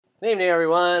Good evening,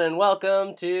 everyone, and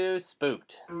welcome to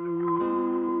Spooked.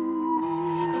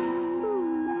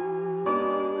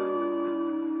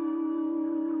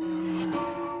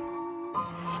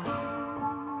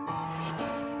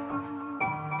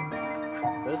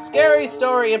 The Scary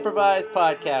Story Improvised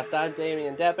Podcast. I'm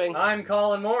Damian Depping. I'm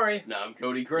Colin Maury. No, I'm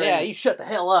Cody Crane. Yeah, you shut the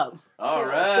hell up. All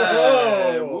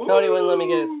right. Cody wouldn't let me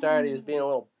get it started. He was being a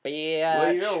little bitch.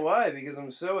 Well, you know why? Because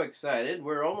I'm so excited.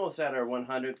 We're almost at our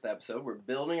 100th episode. We're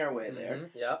building our way there.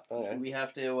 Mm-hmm. Yep. Okay. We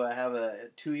have to have a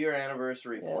 2-year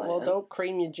anniversary plan. Well, don't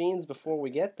cream your jeans before we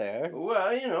get there.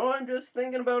 Well, I'm just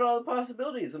thinking about all the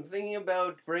possibilities. I'm thinking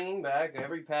about bringing back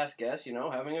every past guest,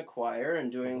 having a choir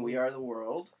and doing We Are the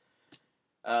World.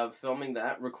 Filming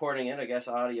that, recording it, I guess,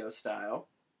 audio style.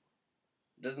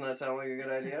 Doesn't that sound like a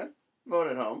good idea? Vote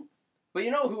at home. But you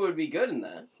know who would be good in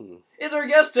that? Is our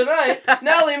guest tonight,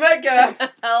 Natalie Metcalfe.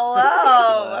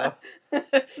 Hello.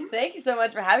 Thank you so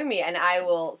much for having me, and I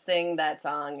will sing that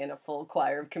song in a full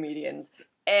choir of comedians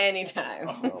anytime.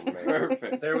 Oh, man.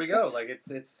 Perfect. There we go. Like it's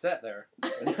set there.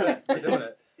 It's set. We're doing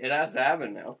it. It has to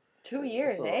happen now. 2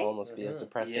 years, This will eh? almost be as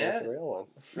depressing as the real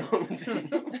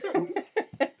one.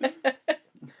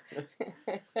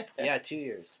 Yeah, 2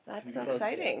 years. That's so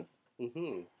exciting.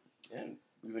 Mm-hmm. And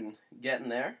we've been getting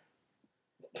there.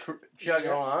 Chugging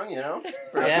along,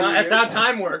 That's how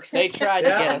time works. They tried to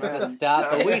get us to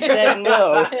stop, but we said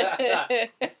no.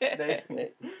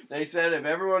 They said if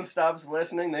everyone stops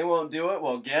listening, they won't do it.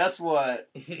 Well, guess what?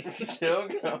 Still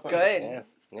going. Good.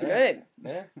 Yeah. Good.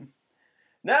 Yeah.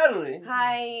 Natalie.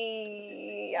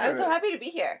 Hi. I'm so happy to be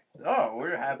here. Oh,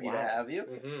 we're happy to Wow. have you.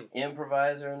 Mm-hmm.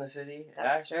 Improviser in the city.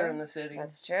 That's actor true. in the city.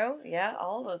 That's true. Yeah,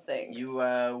 all of those things. You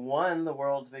won the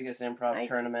world's biggest improv I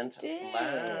tournament did.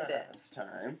 last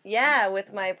time. Yeah,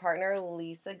 with my partner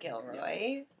Lisa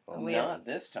Gilroy. Well, We not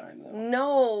this time, though.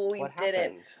 No, we What didn't.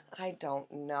 happened? I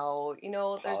don't know.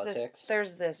 Politics?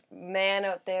 There's this man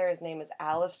out there. His name is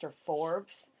Alistair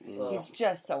Forbes. Oh. He's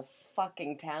just so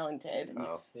fucking talented.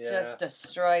 Oh. Yeah. Just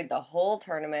destroyed the whole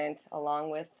tournament along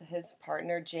with his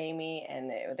partner Jamie, and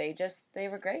they were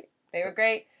great. They were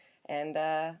great, and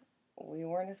we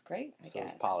weren't as great. I So guess.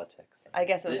 it's politics. I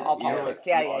guess it was all You know politics.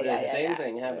 what? Yeah. The same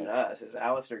thing happened to us. Is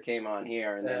Alistair came on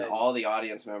here, and then all the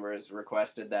audience members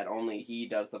requested that only he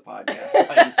does the podcast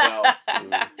by himself,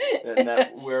 and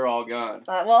that we're all gone.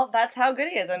 Well, that's how good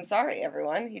he is. I'm sorry,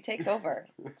 everyone. He takes over.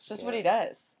 It's just what he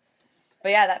does.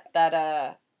 But yeah,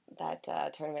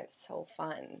 that tournament is so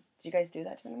fun. Did you guys do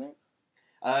that tournament?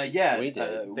 Yeah, We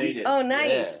did. We did. Oh,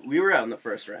 nice. Yeah. We were out in the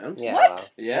first round. Yeah.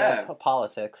 What? Yeah.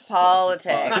 Politics.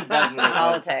 Politics. That's what it was.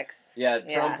 Politics. Yeah,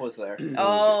 Yeah. Trump was there.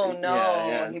 Oh no!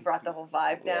 Yeah. He brought the whole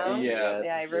vibe down. Yeah.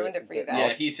 Yeah, I ruined it for you guys.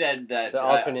 Yeah, he said that. The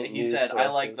alternate he news said, "I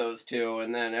like sources. those two,"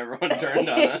 and then everyone turned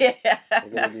on us. Yeah. We're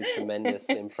going to do tremendous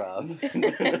improv.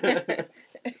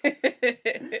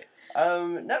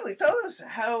 Natalie, tell us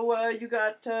how you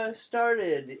got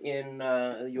started in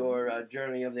your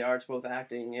journey of the arts, both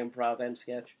acting, improv, and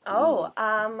sketch. Oh,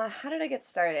 how did I get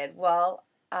started? Well,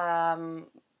 I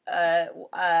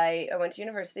went to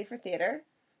university for theater,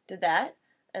 did that,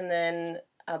 and then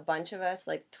a bunch of us,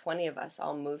 like 20 of us,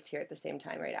 all moved here at the same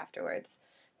time right afterwards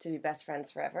to be best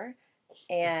friends forever,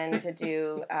 and to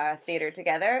do theater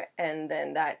together, and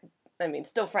then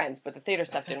still friends, but the theater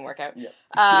stuff didn't work out.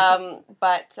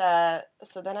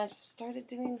 So then I just started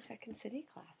doing Second City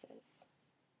classes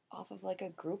off of like a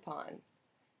Groupon.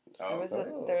 There was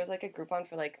like a Groupon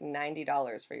for like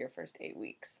 $90 for your first 8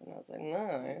 weeks, and I was like,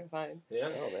 no, fine. Yeah.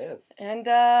 Oh, man. And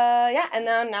and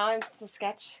now I'm just a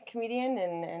sketch comedian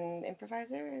and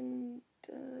improviser and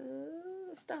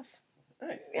stuff.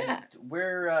 Nice. Yeah. And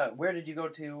where did you go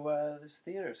to this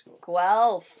theater school?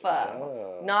 Guelph,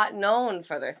 Oh. not known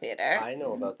for their theater. I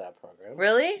know about that program.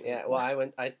 Really? Yeah,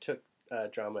 well, I took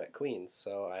drama at Queen's,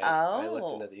 so I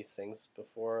looked into these things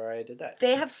before I did that.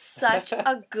 They have such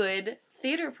a good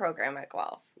theater program at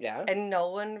Guelph, Yeah? and no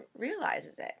one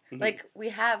realizes it. Mhm. Like, we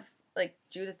have, like,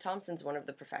 Judith Thompson's one of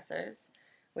the professors.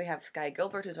 We have Sky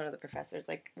Gilbert, who's one of the professors.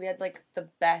 Like, we had, like, the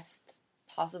best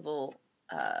possible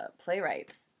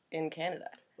playwrights in Canada.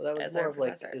 Well, that as was more our of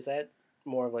like, professors. is that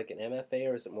more of like an MFA,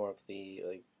 or is it more of the,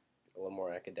 like, a little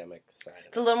more academic side of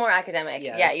It's a little more academic.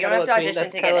 Yeah, that's you don't kinda have to what audition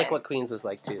that's to kinda get like in. what Queen's was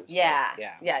like, too. So, Yeah.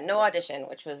 Yeah. Yeah, no audition,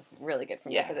 which was really good for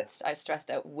me Yeah. because I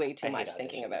stressed out way too I hate much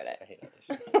thinking about auditions. it. I hate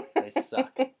auditions. They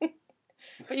suck.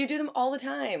 But you do them all the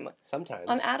time Sometimes.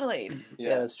 on Adelaide.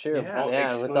 Yeah, that's true. Yeah.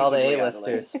 Yeah, with all the Exclusively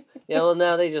A-listers. Yeah, well,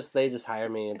 now they just hire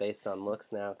me based on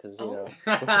looks now, because, you know.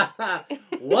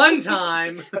 One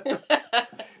time.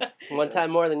 One time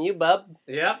more than you, bub.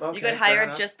 Yep. Okay, You got fair hired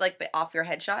enough. just like off your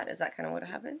headshot? Is that kind of what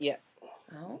happened? Yeah.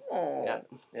 Oh.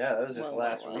 Yeah, that was just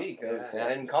last week. Yeah.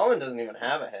 And Colin doesn't even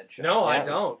have a headshot. No, I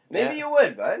don't. Maybe you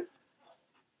would, bud.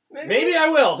 Maybe I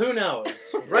will. Who knows?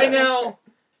 Right now,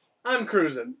 I'm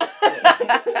cruising.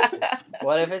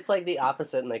 What if it's like the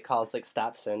opposite and they call us like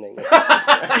stop sending?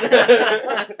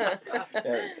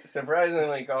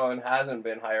 Surprisingly, Colin hasn't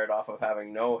been hired off of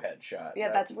having no headshot.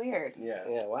 Yeah, that's weird.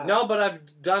 Yeah. Wow. No, but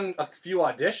I've done a few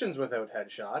auditions without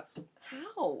headshots.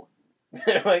 How?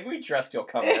 Like, we trust you'll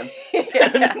come in.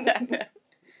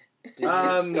 Did you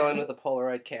just go in with a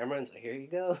Polaroid camera and say, "Here you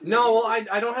go"? No, well,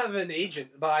 I don't have an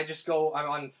agent, but I just go.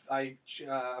 I'm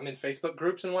in Facebook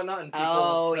groups and whatnot, and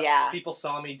people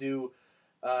saw me do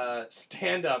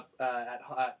stand up at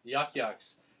Yuck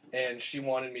Yucks, and she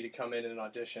wanted me to come in and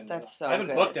audition. That's so I haven't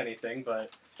good. booked anything,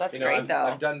 but That's great though.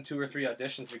 I've done 2 or 3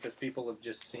 auditions because people have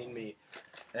just seen me,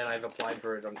 and I've applied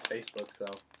for it on Facebook. So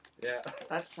yeah,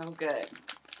 That's so good.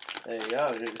 There you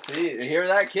go. See, you hear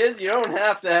that, kids? You don't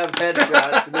have to have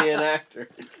headshots to be an actor.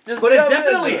 But it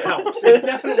definitely helps. It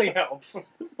definitely helps.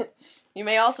 You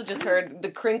may also just heard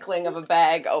the crinkling of a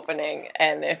bag opening,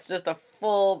 and it's just a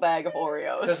full bag of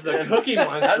Oreos. Because the Cookie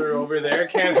Monster over there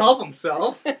can't help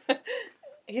himself.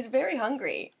 He's very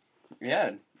hungry.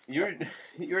 Yeah, you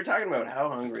were talking about how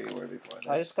hungry you were before.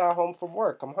 I just got home from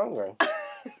work. I'm hungry.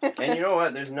 And you know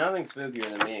what? There's nothing spookier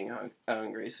than being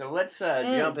hungry. So let's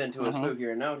jump into a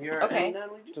spookier note here. Okay. And,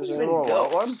 Natalie, Does anyone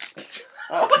want one?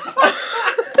 Oh.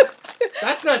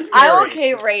 That's not scary. I'm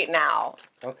okay right now,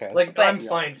 Okay. Like, But- I'm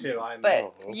fine too.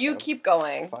 but okay. you keep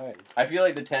going. Fine. I feel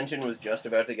like the tension was just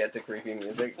about to get to creepy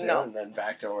music, too, No. and then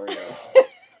back to Oreos.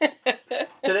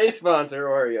 Today's sponsor,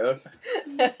 Oreos.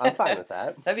 I'm fine with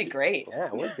that. That'd be great. Yeah,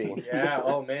 it would be. Yeah,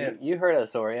 oh man. You heard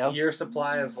us, Oreo. Year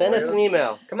supply of Send us Oreos. an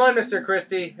email. Come on, Mr.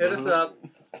 Christie. Hit us up.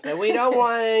 And we don't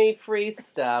want any free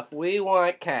stuff. We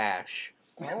want cash.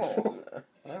 Oh,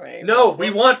 all right. No,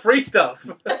 we want free stuff.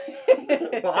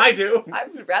 Well, I do. I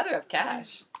would rather have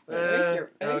cash. I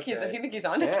think Okay. he's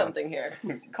onto Yeah. something here.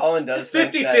 Colin does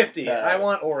think 50-50. that, I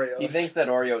want Oreos. He thinks that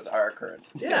Oreos are current.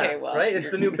 Yeah, Okay, well, right? It's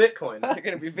the new Bitcoin. You're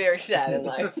going to be very sad in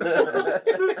life.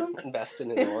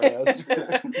 Investing in Oreos.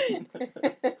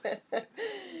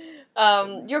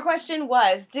 Your question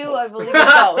was, do I believe in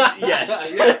ghosts?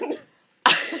 Yes.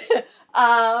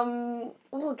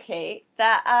 Okay.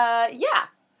 That, yeah.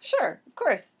 Sure. Of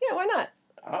course. Yeah, why not?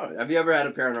 Oh, have you ever had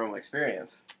a paranormal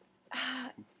experience?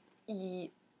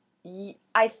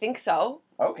 I think so.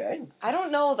 Okay. I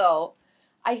don't know though.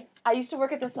 I used to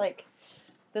work at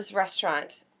this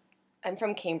restaurant. I'm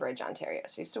from Cambridge, Ontario.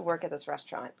 So I used to work at this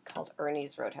restaurant called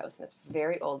Ernie's Roadhouse, and it's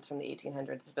very old. It's from the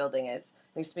 1800s. The building is.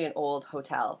 It used to be an old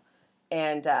hotel,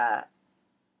 and at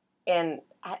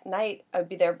night I would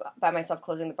be there by myself,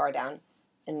 closing the bar down,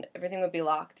 and everything would be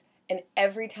locked. And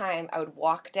every time I would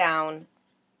walk down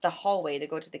the hallway to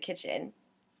go to the kitchen,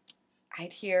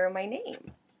 I'd hear my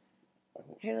name.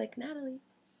 You're like, Natalie.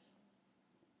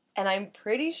 And I'm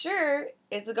pretty sure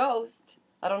it's a ghost.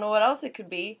 I don't know what else it could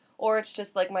be. Or it's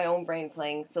just like my own brain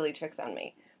playing silly tricks on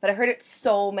me. But I heard it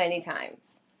so many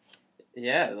times.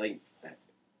 Yeah, like,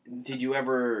 did you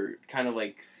ever kind of,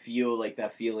 like, feel, like,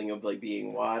 that feeling of, like,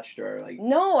 being watched or, like...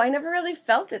 No, I never really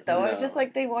felt it, though. No. It was just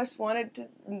like they just wanted to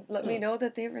let me know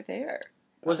that they were there.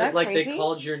 Was that it like crazy? they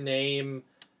called your name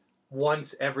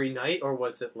once every night, or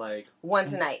was it like...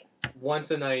 Once a night. Once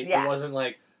a night? Yeah. It wasn't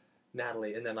like,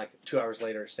 Natalie, and then like 2 hours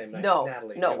later, same night, No,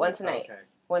 Natalie. no, It once a was- night. Okay.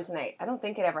 Once a night. I don't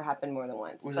think it ever happened more than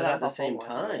once. Was but it that at the also a same long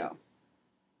time? ago.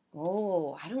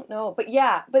 Oh, I don't know. But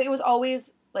yeah, but it was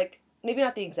always, like, maybe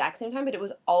not the exact same time, but it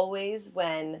was always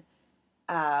when,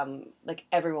 like,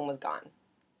 everyone was gone.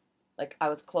 Like, I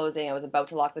was closing, I was about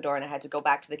to lock the door, and I had to go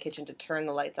back to the kitchen to turn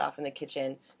the lights off in the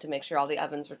kitchen to make sure all the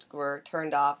ovens were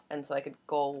turned off, and so I could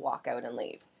go walk out and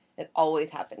leave. It always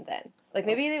happened then. Like,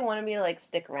 maybe they wanted me to, like,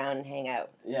 stick around and hang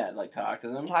out. Yeah, like, talk to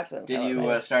them? Talk to them. Did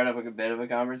you start up a bit of a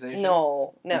conversation?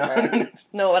 No, never.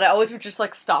 No, and I always would just,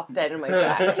 like, stop dead in my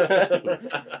tracks.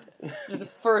 Just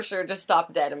for sure, just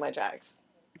stop dead in my tracks.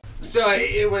 So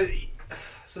it was...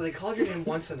 So they called your name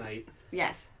once a night,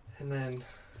 Yes. and then...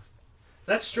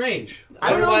 That's strange.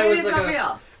 I don't know, why it maybe was it's like not a- real.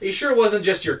 Are you sure it wasn't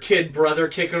just your kid brother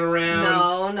kicking around?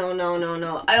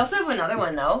 No. I also have another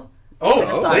one, though. Oh, I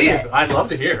just thought please. that- I'd love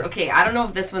to hear. Okay, I don't know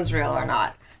if this one's real or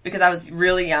not, because I was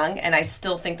really young, and I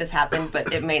still think this happened,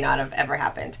 but it may not have ever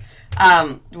happened.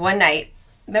 One night,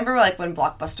 remember, like, when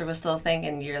Blockbuster was still a thing,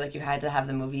 and you had to have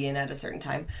the movie in at a certain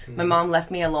time? Mm-hmm. My mom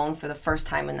left me alone for the first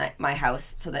time in my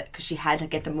house, because she had to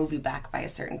get the movie back by a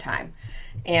certain time.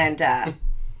 And,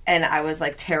 and I was,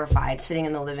 like, terrified, sitting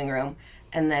in the living room,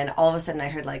 and then all of a sudden I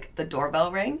heard, like, the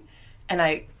doorbell ring, and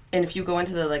I and if you go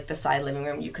into the side living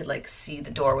room, you could like see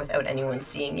the door without anyone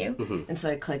seeing you. Mm-hmm. And so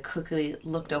I like quickly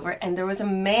looked over, and there was a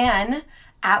man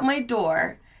at my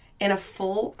door in a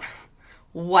full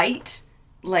white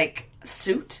like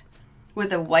suit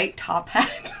with a white top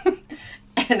hat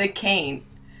and a cane.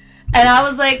 And I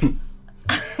was like,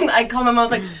 I called my mom. I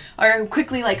was like, or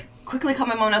quickly called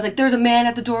my mom. And I was like, there's a man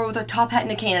at the door with a top hat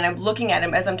and a cane. And I'm looking at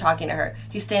him as I'm talking to her.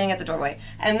 He's standing at the doorway.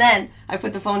 And then I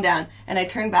put the phone down and I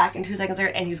turned back, and 2 seconds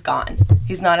later, and he's gone.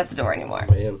 He's not at the door anymore.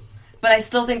 Man. But I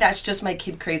still think that's just my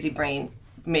kid crazy brain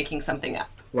making something up.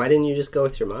 Why didn't you just go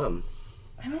with your mom?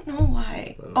 I don't know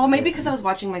why. Oh, maybe because I was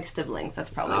watching my siblings. That's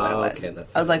probably what it was. Okay,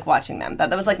 I was like watching them. That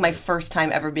was like my first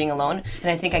time ever being alone. And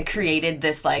I think I created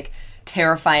this like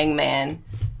terrifying man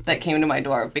that came to my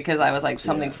door because I was like,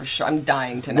 something for sure. I'm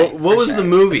dying tonight. What was the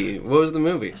movie?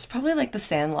 It's probably like The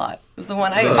Sandlot. It was the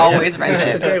one I always rented.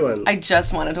 That's a great one. I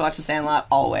just wanted to watch The Sandlot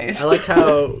always. I like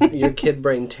how your kid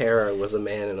brain terror was a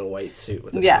man in a white suit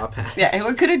with a top hat. Yeah,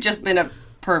 it could have just been a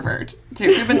pervert too. It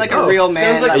could have been like a real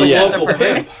man. Sounds like was just a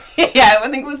pervert. Yeah, I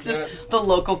think it was just the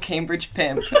local Cambridge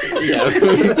pimp. Yeah,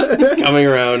 coming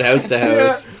around house to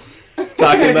house.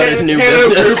 Talking about his new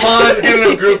business.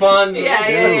 Handing him Groupons.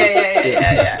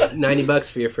 Yeah. $90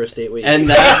 for your first 8 weeks.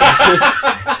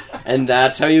 And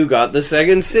that's how you got the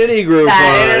Second City Groupon.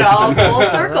 That made it all full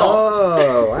circle.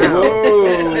 Oh, wow.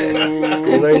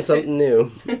 You learned something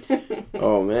new.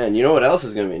 Oh, man. You know what else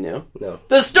is going to be new? No.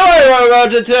 The story we're about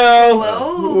to tell.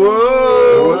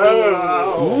 Whoa.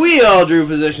 We all drew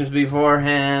positions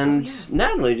beforehand. Oh, yeah.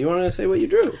 Natalie, do you want to say what you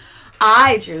drew?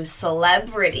 I drew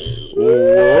celebrity.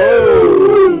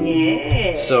 Whoa.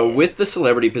 Yeah. So with the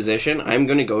celebrity position, I'm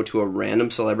going to go to a random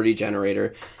celebrity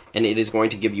generator, and it is going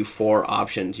to give you 4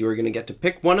 options. You are going to get to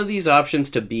pick one of these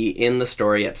options to be in the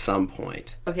story at some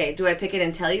point. Okay, do I pick it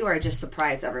and tell you, or I just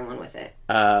surprise everyone with it?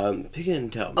 Pick it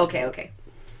and tell me. Okay.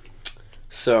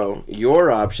 So your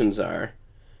options are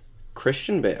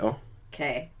Christian Bale.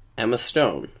 Okay. Emma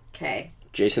Stone. Okay.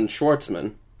 Jason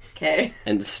Schwartzman. Okay.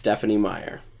 And Stephanie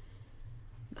Meyer.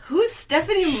 Who's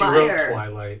Stephanie She Meyer? wrote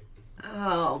Twilight.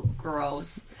 Oh,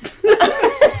 gross.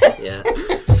 Yeah.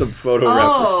 Some photo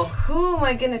reference. Who am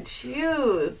I going to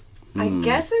choose? I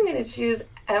guess I'm going to choose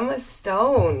Emma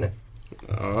Stone.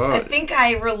 Oh. I think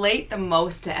I relate the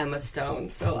most to Emma Stone,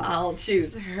 so I'll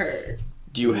choose her.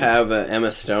 Do you have an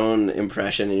Emma Stone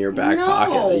impression in your back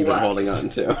pocket that you've been holding on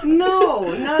to?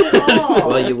 No, not at all.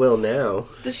 Well, you will now.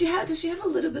 Does she have a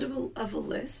little bit of a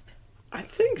lisp? I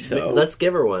think so. Let's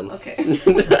give her one. Okay.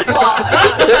 Well,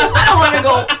 I don't want to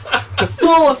go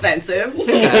full offensive.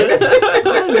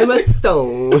 Emma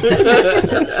Stone.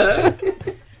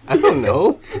 I don't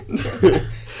know.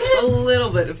 A little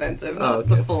bit offensive, not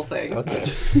the full thing.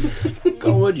 Okay.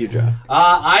 What would you draw?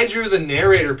 I drew the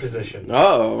narrator position.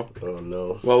 Oh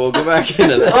no. Well, we'll go back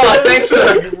into that. Thanks for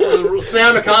the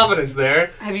sound of confidence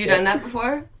there. Have you done that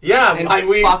before? Yeah, and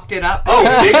we fucked it up. Oh,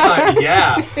 big time,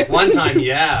 yeah. One time,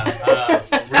 yeah.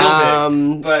 Real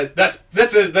big. But that's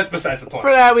besides the point. For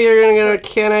that, we are going to go to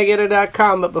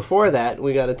canigetit.com, but before that,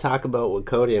 we got to talk about what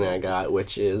Cody and I got,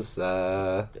 which is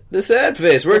the sad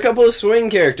face. We're a couple of swing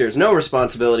characters, no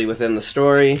responsibility within the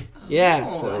story. Yeah,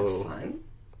 so that's fun.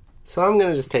 So I'm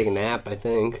gonna just take a nap, I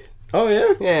think. Oh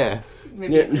yeah? Yeah.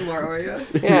 Maybe eat some more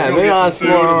Oreos. Yeah, maybe I'll have some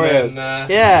more Oreos.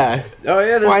 Yeah. Oh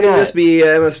yeah, this can just be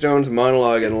Emma Stone's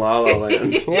monologue in La La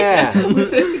Land. Yeah.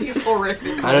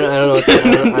 Horrific. I don't know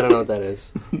what that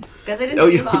is. Because I didn't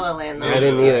see La La Land though. I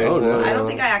didn't either. Oh, no. I don't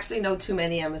think I actually know too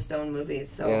many Emma Stone movies,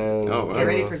 so get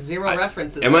ready for zero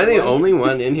references. Am I the only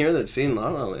one in here that's seen La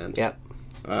La Land? Yep.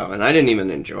 Wow, and I didn't even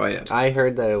enjoy it. I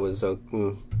heard that it was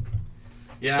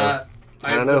Yeah. So,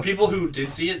 I don't know. The people who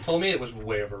did see it told me it was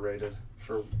way overrated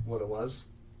for what it was.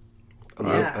 A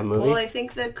movie? Well, I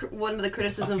think that one of the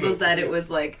criticisms was that it was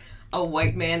like a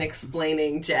white man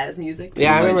explaining jazz music to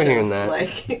I remember hearing that.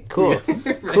 Like, cool.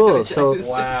 Cool. So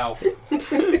wow.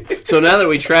 So now that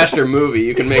we trashed her movie,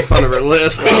 you can make fun of her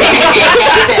list. Suck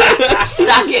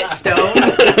it, Stone.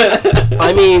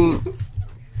 I mean,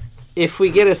 if we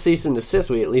get a cease and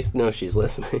desist, we at least know she's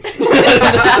listening.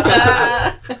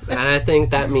 And I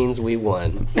think that means we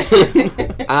won.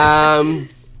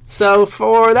 So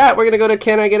for that, we're going to go to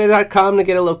canigetit.com to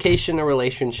get a location, a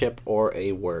relationship, or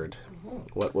a word.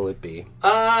 What will it be?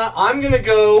 I'm going to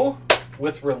go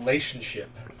with relationship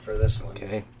for this one.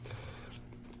 Okay.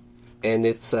 And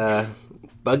it's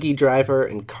buggy driver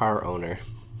and car owner.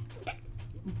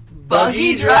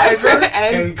 Buggy driver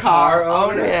and car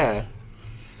owner? Yeah.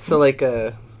 So like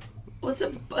a... What's a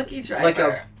buggy driver?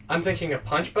 Like I'm thinking a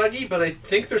punch buggy, but I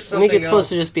think there's I something think it's else. supposed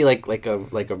to just be like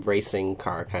a racing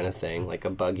car kind of thing, like a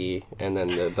buggy, and then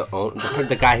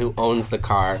the guy who owns the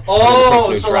car, and then the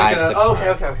person who drives the car.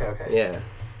 Okay. Yeah.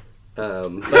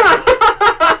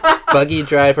 Buggy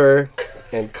driver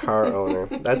and car owner.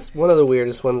 That's one of the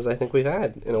weirdest ones I think we've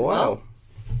had in a while.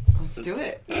 Let's do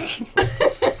it.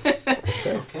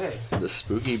 Okay. The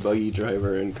spooky buggy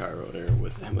driver and car owner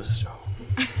with Emma Stone.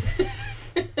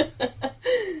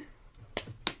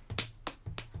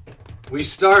 We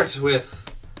start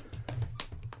with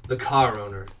the car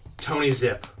owner, Tony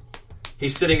Zip.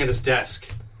 He's sitting at his desk,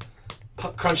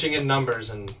 crunching in numbers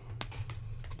and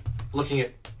looking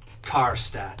at car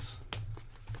stats.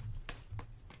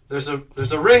 There's a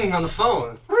ring on the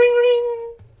phone. Ring, ring,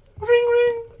 ring,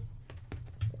 ring.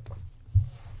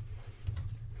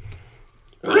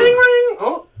 Ring, ring.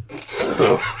 Oh.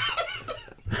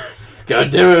 God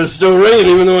damn it, it's still ringing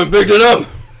even though I picked it up.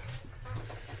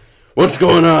 What's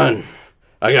going on?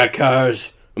 I got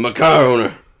cars. I'm a car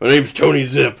owner. My name's Tony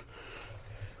Zip.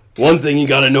 One thing you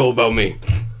gotta know about me.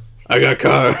 I got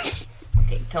cars.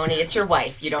 Okay, Tony, it's your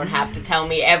wife. You don't have to tell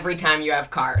me every time you have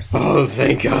cars. Oh,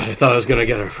 thank God. I thought I was gonna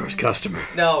get our first customer.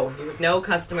 No, you have no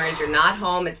customers. You're not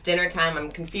home. It's dinner time. I'm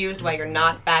confused why you're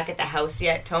not back at the house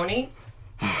yet, Tony.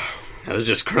 I was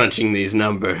just crunching these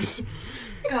numbers.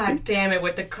 God damn it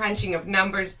with the crunching of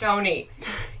numbers, Tony.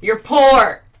 You're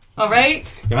poor. All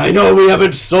right? I know we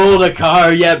haven't sold a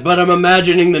car yet, but I'm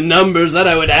imagining the numbers that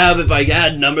I would have if I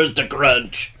had numbers to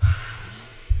crunch.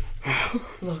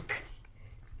 Look,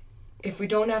 if we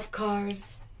don't have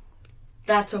cars,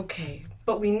 that's okay.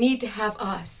 But we need to have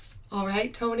us. All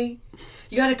right, Tony?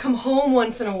 You gotta come home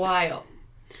once in a while.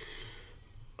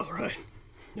 All right.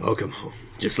 I'll come home.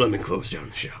 Just let me close down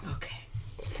the shop. Okay.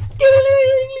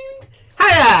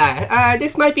 Hiya!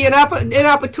 This might be an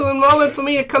inopportune moment for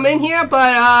me to come in here,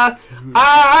 but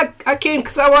I came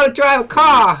because I want to drive a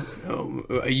car.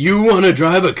 Oh, you want to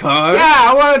drive a car? Yeah,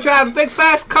 I want to drive a big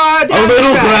fast car. A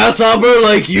little grasshopper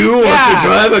like you wants to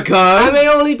drive a car? I may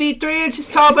only be 3 inches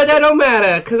tall, but that don't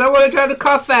matter, because I want to drive the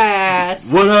car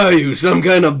fast. What are you, some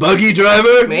kind of buggy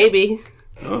driver? Maybe.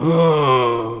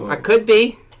 Oh. I could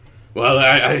be. Well,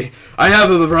 I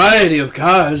have a variety of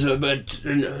cars, but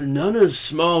none as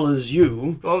small as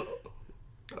you.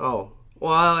 Oh.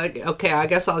 Well, okay, I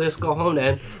guess I'll just go home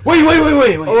then. Wait.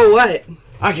 Oh, what?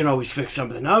 I can always fix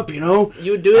something up, you know.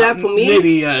 You would do that for me?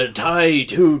 Maybe tie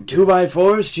two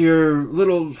 2x4s to your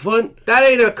little foot. That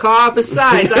ain't a car.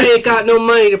 Besides, I ain't got no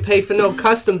money to pay for no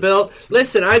custom built.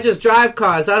 Listen, I just drive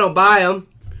cars. I don't buy them.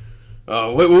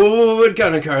 Oh, what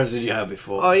kind of cars did you have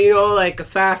before? Oh, you know, like a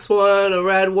fast one, a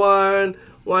red one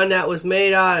that was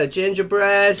made out of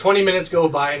gingerbread. 20 minutes go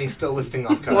by and he's still listing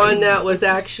off cars. One that was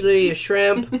actually a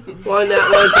shrimp. One that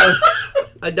was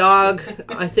a dog,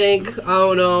 I think. I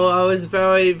don't know. I was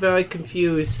very, very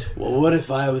confused. Well, what if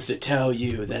I was to tell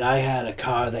you that I had a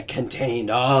car that contained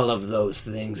all of those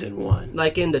things in one?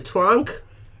 Like in the trunk?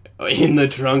 In the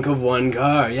trunk of one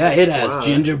car. Yeah, it has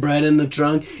gingerbread in the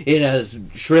trunk. It has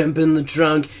shrimp in the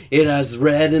trunk. It has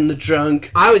red in the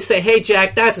trunk. I would say, hey,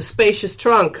 Jack, that's a spacious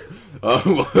trunk.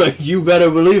 Oh, you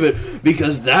better believe it,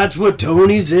 because that's what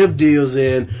Tony Zip deals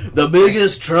in. The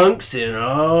biggest trunks in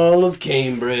all of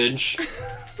Cambridge.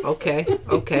 Okay,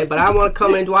 but I want to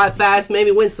come in drive fast,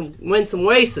 maybe win some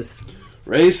races.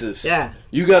 Races? Yeah.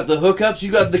 You got the hookups?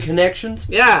 You got the connections?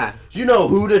 Yeah. Do you know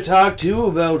who to talk to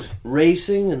about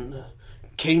racing and the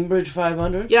Cambridge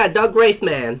 500? Yeah, Doug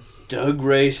Raceman. Doug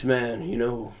Raceman. You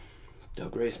know,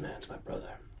 Doug Raceman's my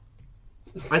brother.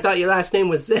 I thought your last name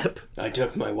was Zip. I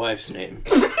took my wife's name.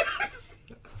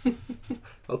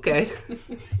 Okay.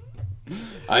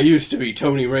 I used to be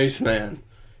Tony Raceman.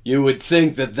 You would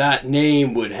think that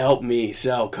name would help me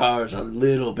sell cars a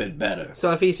little bit better.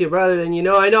 So if he's your brother, then you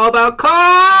know I know about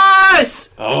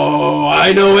cars! Oh,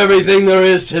 I know everything there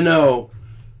is to know.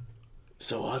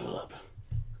 So huddle up.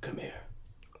 Come here.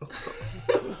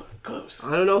 Close.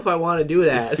 I don't know if I want to do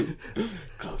that.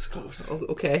 Close. Oh,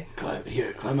 okay.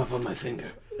 Climb up on my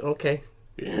finger. Okay.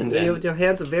 And then, your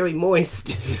hands are very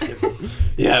moist.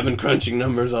 yeah, I've been crunching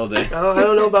numbers all day. I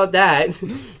don't know about that.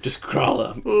 Just crawl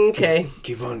up. Okay.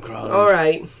 Keep on crawling. All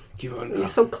right. Keep on crawling. You're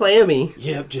so clammy.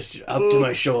 Yep, just up to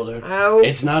my shoulder. Ow.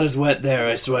 It's not as wet there,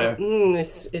 I swear.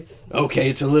 It's... Okay,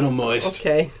 it's a little moist.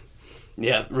 Okay.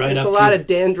 Yeah, right There's up to... a lot of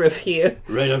dandruff here.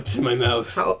 Right up to my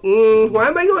mouth. Why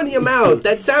am I going to your mouth?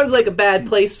 That sounds like a bad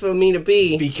place for me to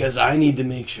be. Because I need to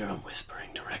make sure I'm whispering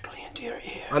directly into your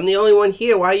ear. I'm the only one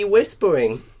here. Why are you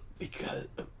whispering? Because...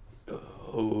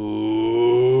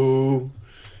 Oh...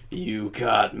 You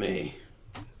caught me.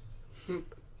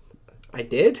 I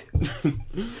did?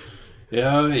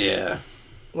 Oh, yeah.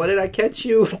 What did I catch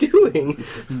you doing?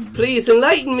 Please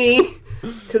enlighten me.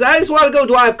 Because I just want to go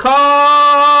drive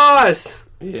cars.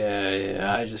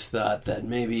 Yeah. I just thought that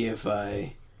maybe if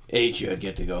I ate you, I'd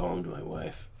get to go home to my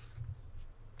wife.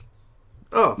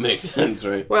 Oh. Makes sense,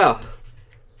 right? Well,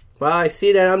 I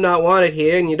see that I'm not wanted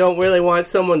here, and you don't really want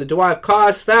someone to drive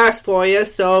cars fast for you,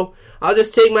 so I'll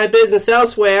just take my business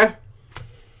elsewhere.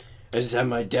 I just have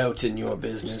my doubts in your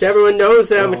business. Just everyone knows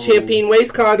that I'm a champion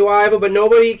race car driver, but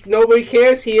nobody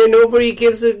cares here. Nobody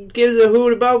gives a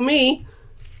hoot about me.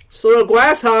 Just a little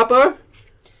grasshopper.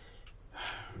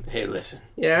 Hey, listen.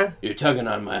 Yeah? You're tugging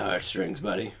on my heartstrings,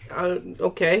 buddy.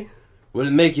 Okay. Would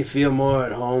it make you feel more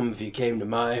at home if you came to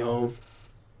my home?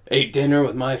 Ate dinner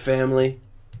with my family?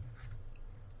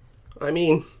 I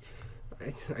mean,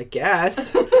 I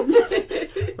guess.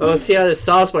 I don't see how this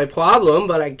solves my problem,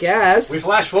 but I guess. We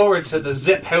flash forward to the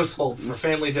Zip household for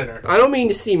family dinner. I don't mean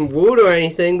to seem rude or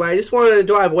anything, but I just wanted to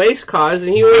drive race cars,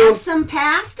 and he Have some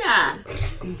pasta.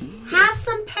 Have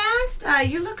some pasta.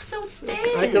 You look so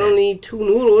thin. I can only eat 2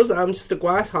 noodles. I'm just a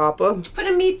grasshopper. Put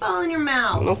a meatball in your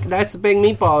mouth. Oh, that's a big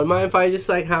meatball. Mind if I just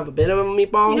have a bit of a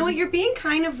meatball? You know what? You're being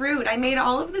kind of rude. I made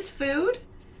all of this food.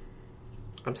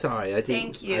 I'm sorry.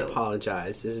 Thank you. I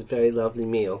apologize. This is a very lovely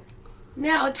meal.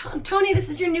 Now, Tony, this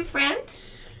is your new friend?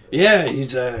 Yeah,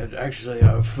 he's actually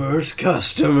our first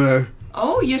customer.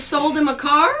 Oh, you sold him a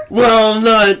car? Well,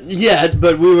 not yet,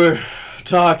 but we were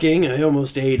talking. I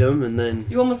almost ate him, and then...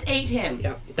 You almost ate him?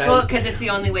 Yeah. Well, because it's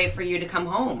the only way for you to come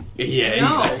home.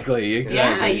 Yeah, exactly.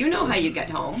 Yeah, you know how you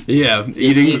get home. Yeah,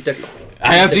 eating...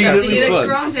 I have to eat at least one.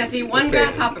 He has to eat one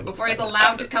grasshopper before he's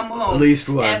allowed to come home. At least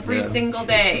one. Every single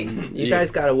day. You guys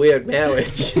got a weird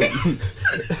marriage.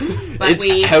 But it's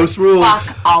we house rules.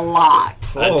 fuck a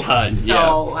lot. A ton,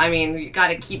 So, I mean, you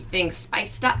gotta keep things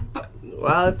spiced up.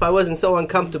 Well, if I wasn't so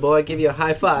uncomfortable, I'd give you a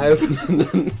high five.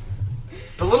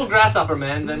 The little grasshopper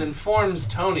man then informs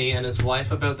Tony and his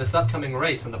wife about this upcoming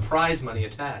race and the prize money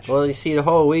attached. Well, you see, the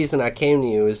whole reason I came to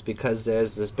you is because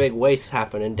there's this big race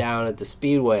happening down at the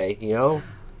Speedway, you know?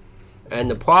 And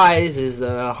the prize is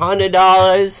 $100.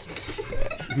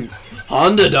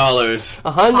 $100.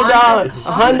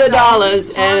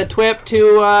 $100 and a trip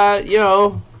to,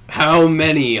 How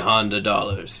many Honda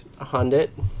dollars?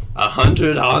 100.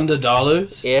 100 Honda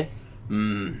dollars? Yeah.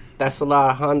 Hmm. That's a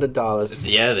lot of $100.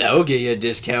 Yeah, that will get you a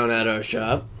discount at our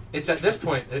shop. It's at this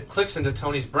point it clicks into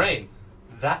Tony's brain.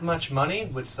 That much money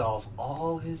would solve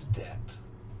all his debt.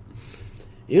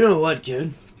 You know what,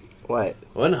 kid? What?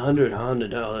 100 Honda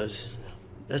dollars.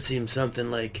 That seems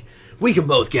something like we can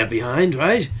both get behind,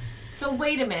 right? So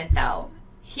wait a minute, though.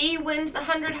 He wins the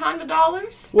 $100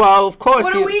 dollars? Well, of course.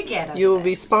 What do we get? You will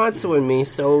be sponsoring me,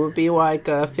 so it would be like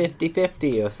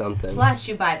 50-50 or something. Plus,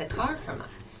 you buy the car from us.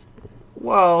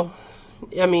 Well,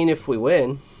 I mean, if we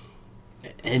win.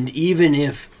 And even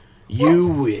if you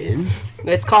win...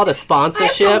 It's called a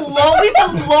sponsorship. We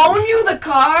have to loan you the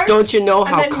car? Don't you know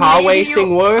how car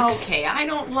racing works? Okay, I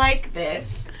don't like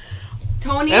this.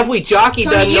 Tony... Every jockey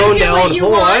doesn't own their own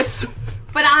horse.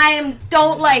 But I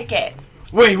don't like it.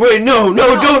 Wait, no,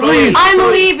 don't leave.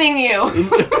 I'm leaving you.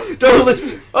 Don't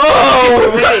leave.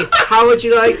 Oh! Hey, how would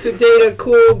you like to date a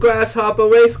cool grasshopper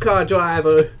race car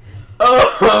driver?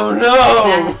 Oh,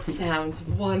 no! That sounds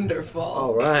wonderful.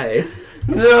 All right.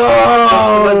 No!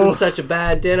 This wasn't such a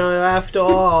bad dinner after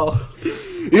all.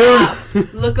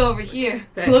 Look over here.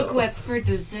 Look what's for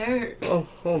dessert.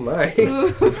 Oh my.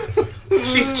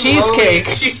 She's cheesecake.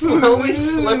 She slowly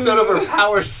slips out of her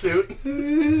power suit.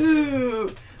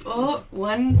 Oh,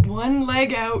 one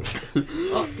leg out.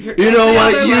 Oh, you know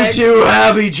what? You two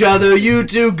have each other. You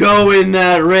two go in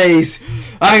that race.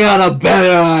 I got a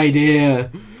better idea.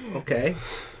 Okay.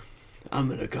 I'm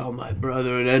gonna call my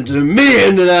brother and enter me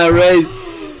into that race.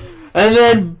 And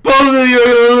then both of you are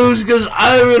gonna lose because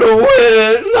I'm gonna win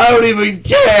it. I don't even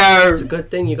care. It's a good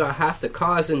thing you got half the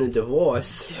cars in the divorce.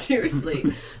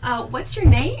 Seriously. What's your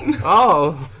name?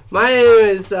 Oh, my name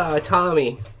is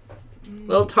Tommy.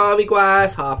 Little Tommy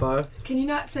Grasshopper. Can you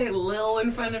not say Lil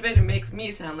in front of it? It makes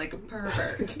me sound like a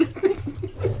pervert.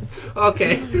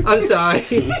 Okay, I'm sorry.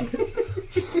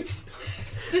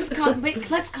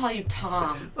 Let's call you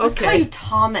Tom. Okay. Let's call you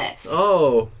Thomas.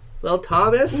 Oh, Lil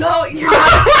Thomas? No, you're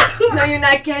not. No, you're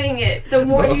not getting it. The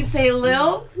more you say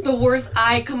Lil, the worse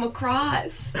I come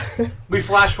across. We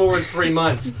flash forward 3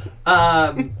 months.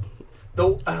 The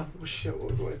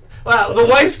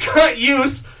wife's got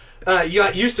used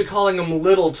to calling him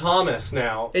Little Thomas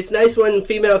now. It's nice when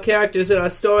female characters in our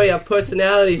story have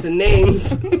personalities and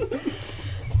names.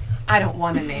 I don't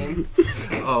want a name.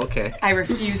 Oh, okay. I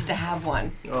refuse to have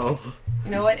one. Oh.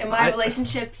 You know what? In my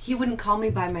relationship, he wouldn't call me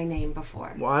by my name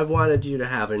before. Well, I've wanted you to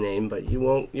have a name, but you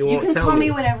won't. You won't can tell call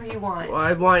me whatever you want. Well,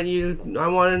 I want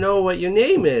to know what your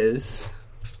name is.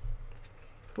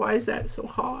 Why is that so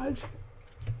hard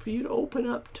for you to open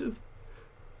up to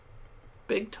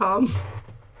Big Tom?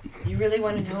 You really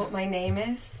want to know what my name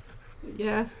is?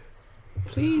 Yeah.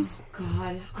 Please. Oh,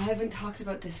 God, I haven't talked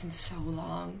about this in so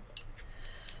long.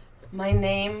 My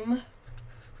name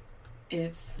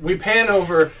is... We pan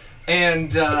over,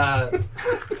 and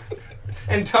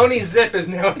Tony Zip is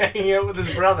now hanging out with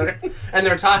his brother, and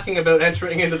they're talking about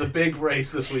entering into the big race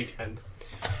this weekend.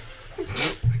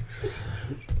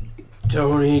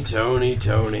 Tony.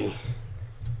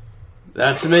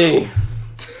 That's me.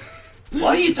 Why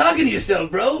are you talking to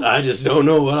yourself, bro? I just don't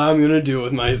know what I'm gonna do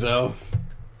with myself.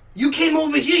 You came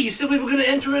over here. You said we were gonna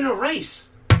enter in a race.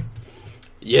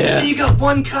 Yeah. So you got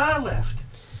one car left.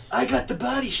 I got the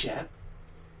body shop.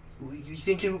 You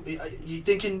thinking?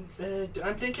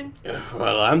 I'm thinking?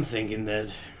 Well, I'm thinking that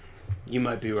you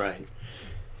might be right.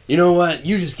 You know what?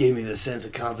 You just gave me the sense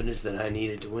of confidence that I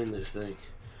needed to win this thing.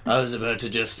 I was about to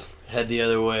just head the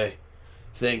other way.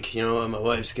 Think, you know what? My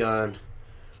wife's gone.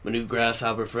 My new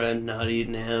grasshopper friend, not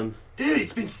eating him. Dude,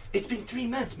 it's been 3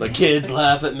 months, man. My kids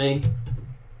laugh at me.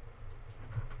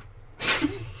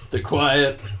 They're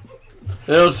quiet.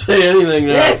 They don't say anything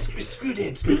now. Yes, screw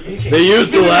them. They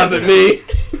used to laugh at me.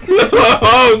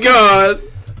 Oh, God.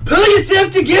 Pull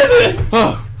yourself together.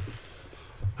 Oh.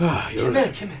 Come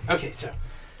on. Okay, so.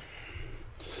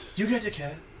 You got the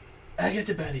car. I got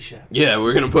the body shop. Yeah,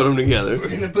 we're going to put them together. We're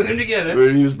going to put them together. We're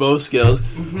going to use both skills.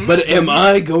 Mm-hmm. But am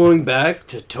I going back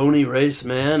to Tony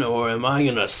Raceman, or am I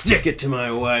going to stick it to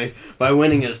my wife by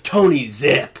winning as Tony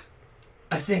Zip?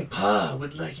 I think Pa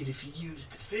would like it if you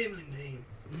used the family name.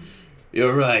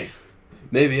 You're right.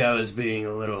 Maybe I was being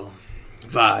a little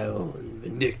vile and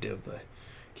vindictive by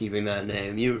keeping that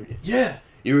name. You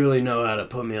really know how to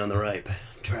put me on the right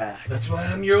track. That's why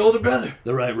I'm your older brother.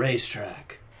 The right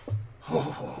racetrack.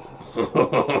 Oh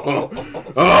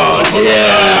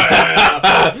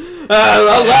yeah!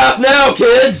 I'll laugh now,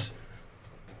 kids.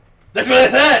 That's what I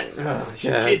thought. Oh,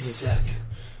 kids suck.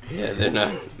 Yeah,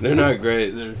 they're not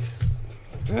great.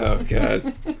 Oh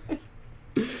God.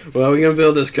 Well, are we gonna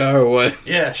build this car or what?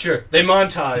 Yeah, sure. They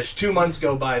montage. 2 months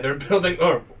go by. They're building,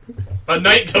 or a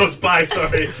night goes by.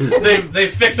 Sorry. They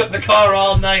fix up the car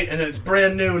all night, and it's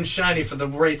brand new and shiny for the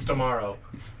race tomorrow.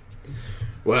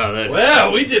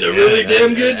 Wow, we did a really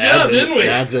damn good job, didn't we?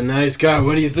 That's a nice car.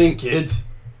 What do you think, kids?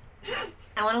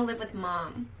 I want to live with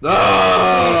Mom.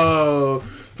 Oh!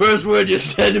 First word you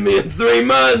said to me in 3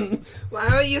 months. Why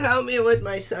don't you help me with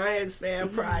my science fair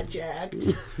project?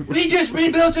 We just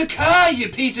rebuilt a car, you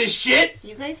piece of shit!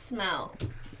 You guys smell.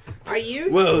 Are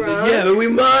you drunk? Yeah, but we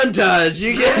montage.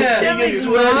 You get telling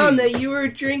Mom that you were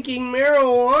drinking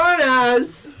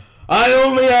marijuana. I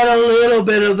only had a little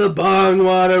bit of the bong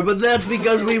water, but that's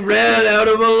because we ran out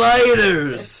of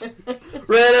lighters.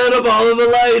 Ran out of all of the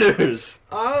lighters.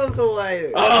 All of the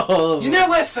lighters. Oh. You know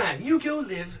what? Fine. You go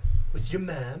live with your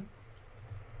mom.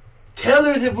 Tell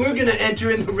her that we're gonna enter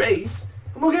in the race.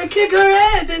 And we're gonna kick her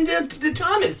ass into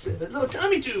Thomas. Little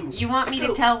Tommy too. You want me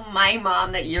to tell my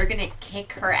mom that you're gonna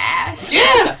kick her ass?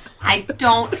 Yeah! I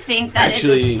don't think that is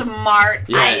a smart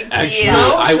idea. Actually,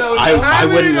 I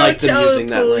wouldn't like them using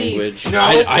that language. No,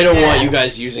 I don't want you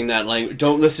guys using that language.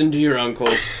 Don't listen to your uncle.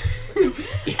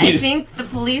 I think the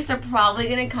police are probably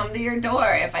gonna come to your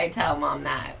door if I tell Mom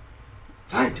that.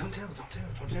 Fine, don't tell her.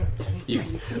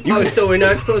 So we're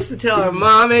not supposed to tell our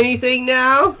mom anything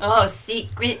now? Oh,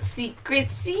 secrets. Fine,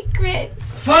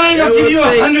 I'll give you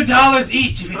 $100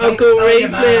 each if you don't Uncle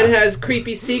Raceman has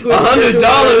creepy secrets.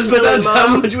 $100, but that's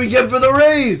how much we get for the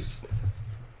race.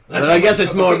 I guess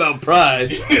it's more about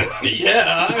pride.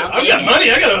 Yeah, I've got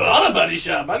money. I got an auto body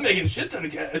shop. I'm making a shit ton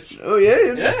of cash. Oh,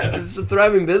 yeah? Yeah. It's a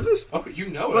thriving business? Oh, you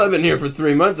know it. Well, I've been here for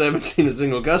 3 months. I haven't seen a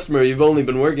single customer. You've only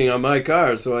been working on my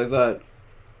car, so I thought...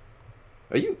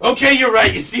 Are you... Okay, you're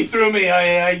right. You see through me.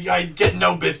 I get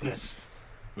no business.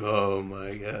 Oh,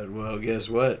 my God. Well, guess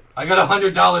what? I got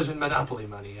 $100 in Monopoly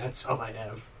money. That's all I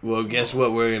have. Well, guess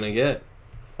what we're going to get?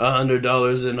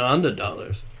 $100 in Honda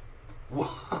dollars.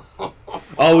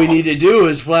 All we need to do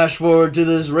is flash forward to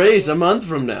this race a month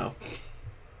from now.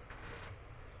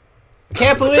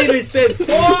 Can't believe it's been 4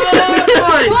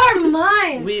 months! 4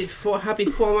 months! Happy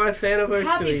 4-month anniversary.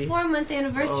 Happy 4-month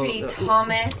anniversary,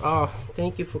 Thomas. Oh,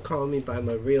 thank you for calling me by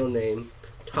my real name,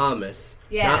 Thomas.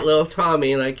 Yeah. Not Little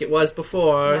Tommy like it was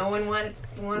before. No one wants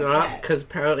that. Because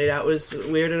apparently that was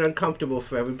weird and uncomfortable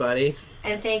for everybody.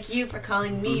 And thank you for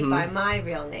calling me by my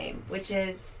real name, which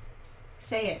is...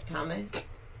 Say it, Thomas.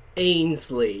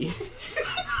 Ainsley.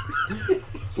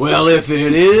 Well, if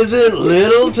it isn't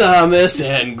Little Thomas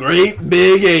and Great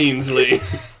Big Ainsley.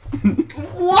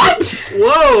 What?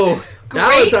 Whoa!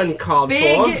 That was uncalled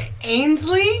Big for.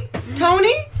 Ainsley?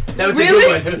 Tony? That was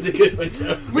Really? a good one. That was a good one,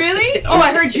 Tony. Really? Oh,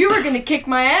 I heard you were going to kick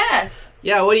my ass.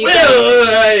 Yeah, what do you Well,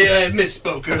 I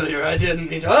misspoke earlier. I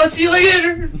didn't mean to. I'll see you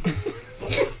later.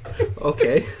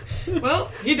 Okay.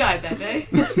 Well, you died that day.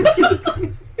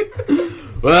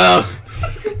 Well,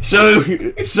 so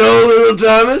Little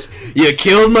Thomas, you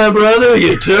killed my brother,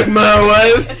 you took my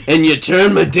wife, and you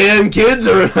turned my damn kids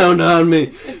around on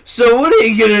me. So what are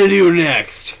you gonna do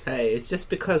next? Hey, it's just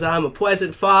because I'm a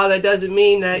pleasant father doesn't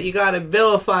mean that you gotta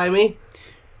vilify me.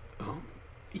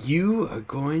 You are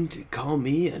going to call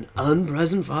me an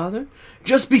unpresent father?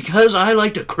 Just because I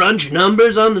like to crunch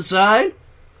numbers on the side?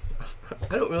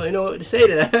 I don't really know what to say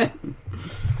to that.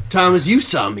 Thomas, you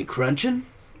saw me crunching.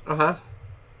 Uh-huh.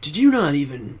 Did you not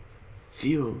even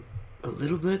feel a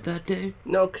little bit that day?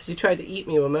 No, because you tried to eat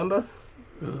me, remember?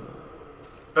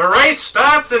 The race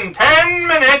starts in 10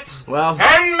 minutes. Well,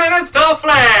 10 minutes till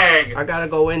flag. I gotta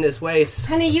go win this race.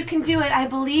 Honey, you can do it. I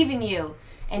believe in you.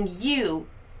 And you,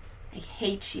 I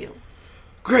hate you.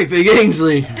 Great Big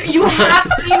Ainsley. You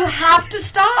have to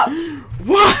stop.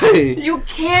 Why? You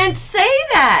can't say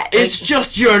that. It's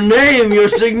just your name. You're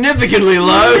significantly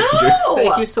larger. No.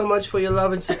 Thank you so much for your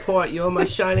love and support. You're my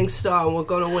shining star, and we're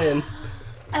gonna win.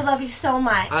 I love you so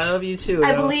much. I love you too.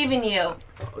 I though. believe in you.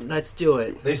 Let's do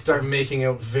it. They start making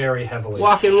out very heavily.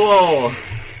 Rock and roll.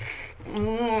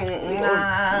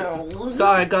 No.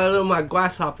 Sorry, I got a little of my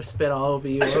grasshopper spit all over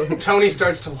you. Tony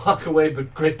starts to walk away,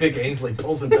 but Great Big Ainsley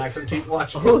pulls him back to keep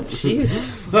watching. Oh, jeez.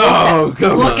 Oh,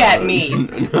 come on. Look at me.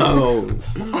 No.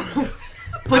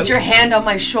 Put your hand on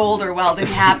my shoulder while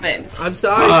this happens. I'm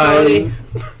sorry, Tony.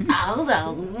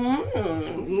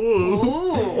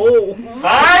 Ooh.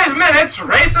 5 minutes,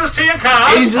 races to your car.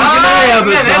 Ainsley, can I have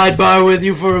a sidebar with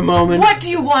you for a moment? What do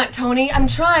you want, Tony? I'm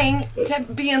trying to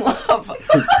be in love.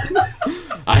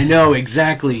 I know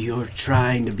exactly you're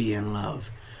trying to be in love.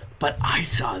 But I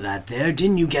saw that there.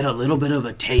 Didn't you get a little bit of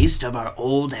a taste of our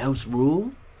old house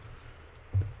rule?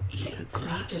 Eat a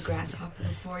Eat the grasshopper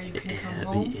before you can come Yeah,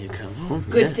 home. you come home.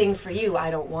 Good yeah. thing for you, I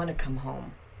don't want to come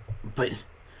home. But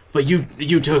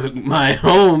you took my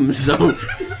home, so...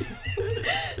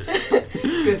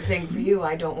 Good thing for you,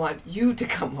 I don't want you to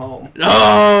come home.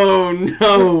 Oh,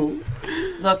 no.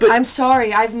 Look, I'm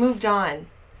sorry, I've moved on.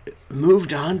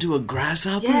 Moved on to a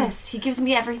grasshopper? Yes, he gives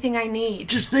me everything I need.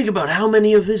 Just think about how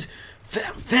many of his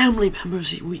family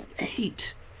members we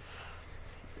ate.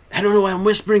 I don't know why I'm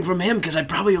whispering from him, because I'd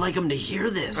probably like him to hear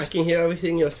this. I can hear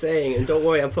everything you're saying, and don't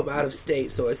worry, I'm from out of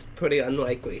state, so it's pretty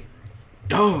unlikely.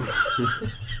 Oh.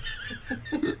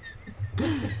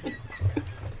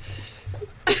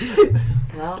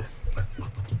 Well,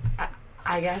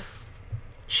 I guess...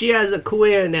 She has a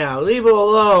career now. Leave her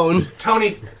alone.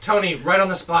 Tony, right on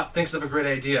the spot, thinks of a great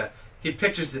idea. He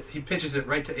pitches it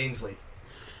right to Ainsley.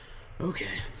 Okay.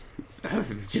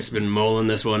 I've just been mulling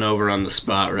this one over on the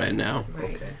spot right now.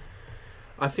 Right. Okay.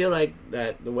 I feel like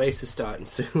that the race is starting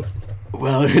soon.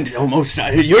 Well, it's almost...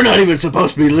 You're not even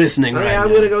supposed to be listening right now. I'm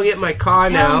going to go get my car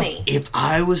now. Tell me. If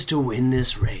I was to win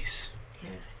this race,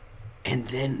 Yes. and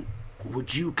then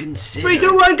would you consider 3,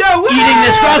 2, 1, go! eating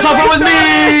this grasshopper with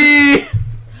me?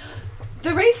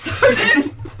 The race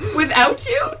started without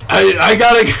you?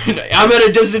 I'm at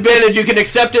a disadvantage. You can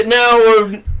accept it now or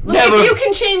Look, never. if you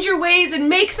can change your ways and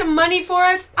make some money for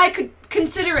us, I could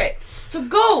consider it. So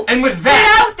go. And with Get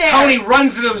that, out there. Tony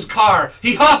runs into his car.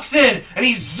 He hops in and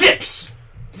he zips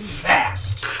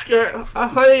fast.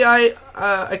 Honey,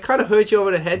 I kind of heard you over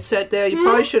the headset there. You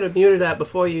probably should have muted that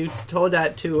before you told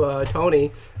that to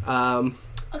Tony.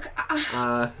 Look,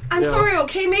 I'm sorry,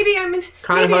 okay? Maybe I'm in...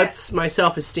 Kind of maybe hurts my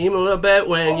self-esteem a little bit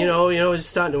when, you know, just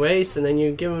starting to race, and then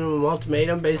you give him an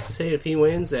ultimatum, basically saying if he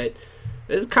wins that...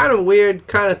 It's kind of a weird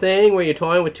kind of thing where you're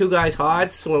toying with two guys'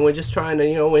 hearts when we're just trying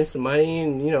to, win some money,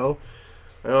 and,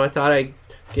 I thought I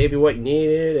gave you what you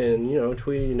needed and,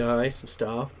 treated you nice and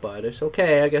stuff, but it's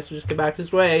okay. I guess we'll just get back to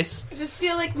this race. I just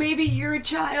feel like maybe you're a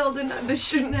child and this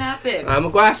shouldn't happen. I'm a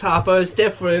grasshopper. It's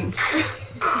different.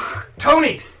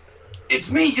 Tony! It's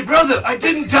me, your brother. I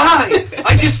didn't die.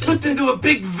 I just slipped into a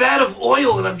big vat of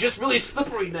oil, and I'm just really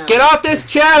slippery now. Get off this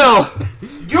channel!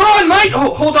 You're on my...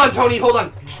 Oh, hold on, Tony. Hold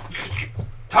on.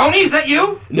 Tony, is that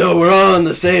you? No, we're all on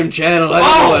the same channel. I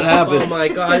don't know what happened. Oh my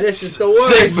god, this is the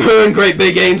worst. Sick burn, Great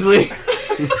Big Ainsley.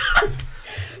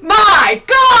 My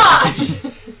God!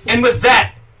 And with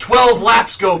that, 12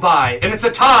 laps go by, and it's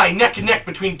a tie, neck and neck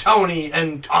between Tony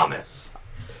and Thomas.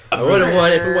 I would have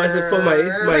won if it wasn't for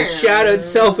my shattered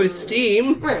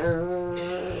self-esteem.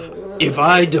 if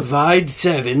I divide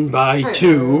 7 by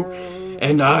 2,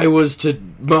 and I was to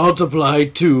multiply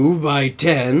 2 by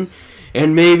 10,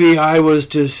 and maybe I was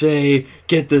to say,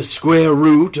 get the square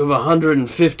root of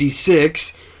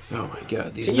 156. Oh my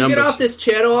god, these Can numbers. you get off this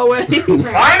channel already? Final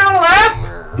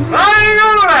lap! Final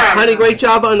lap! Honey, great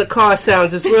job on the car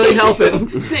sounds. It's really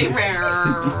helping.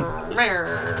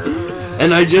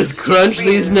 And I just crunch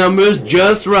these numbers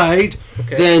just right.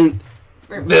 Okay. Then,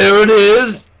 there it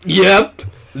is. Yep,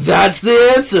 that's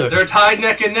the answer. They're tied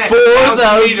neck and neck.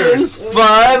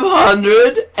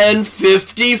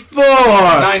 4,554.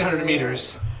 900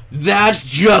 meters. That's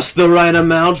just the right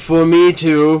amount for me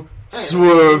to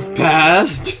swerve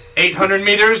past. 800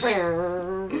 meters.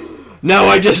 Now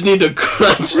I just need to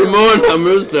crunch some more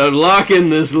numbers to lock in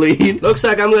this lead. Looks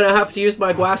like I'm going to have to use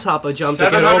my grasshopper jump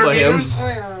to get over meters. him.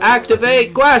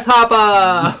 Activate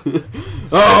grasshopper!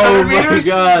 Oh my meters.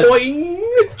 god. Boing!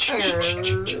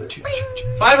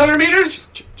 500 meters.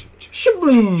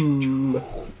 Shaboom!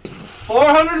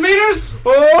 400 meters.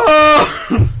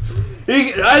 Oh!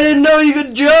 I didn't know you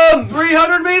could jump!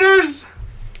 300 meters.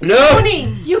 No! Tony,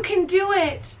 you can do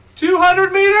it.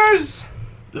 200 meters.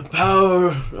 The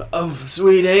power of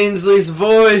sweet Ainsley's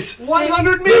voice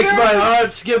 100 meters. makes my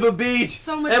heart skip a beat.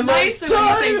 So much and my nicer when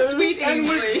you say tires sweet And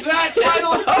Ainsley. with that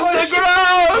final on the push,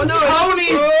 ground!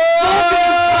 Tony vaulted his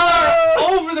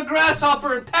car over the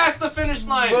grasshopper and past the finish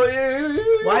line.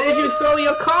 Why did you throw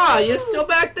your car? You're still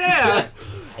back there.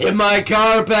 If my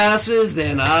car passes,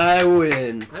 then I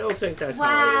win. I don't think that's how it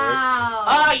works.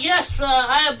 Wow. Yes,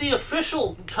 I am the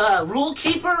official rule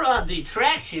keeper on the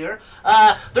track here.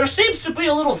 There seems to be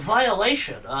a little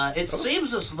violation. It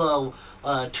seems as though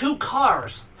 2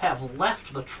 cars have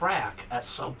left the track at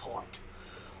some point.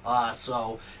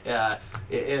 So,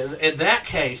 in that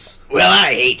case... Well,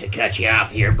 I hate to cut you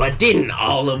off here, but didn't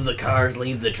all of the cars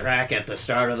leave the track at the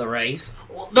start of the race?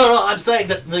 No, I'm saying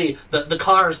that the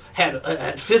cars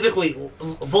had physically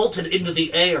vaulted into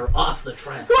the air off the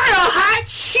track. What a hot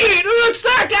shit! It looks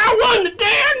like I won the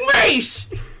damn race!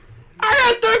 I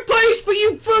got 3rd place, but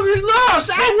you fucking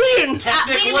lost! I win!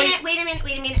 Technically... Wait a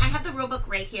minute. I have the rule book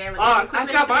right here. I've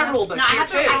got my rule book No, I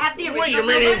here, have too. the Wait a original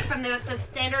minute. rule book from the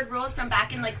standard rules from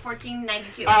back in like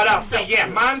 1492. Oh, no, see, yeah,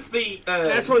 mine's the...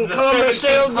 That's when the Columbus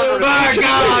sailed the... 1700. My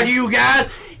God, you guys!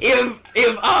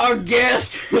 If our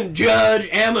guest, Judge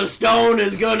Emma Stone,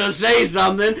 is gonna say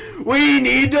something, we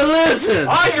need to listen!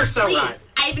 Oh, you're so Please. right.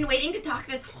 I've been waiting to talk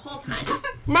this whole time.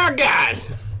 My God!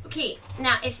 Okay,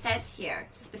 now it says here,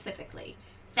 specifically,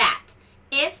 that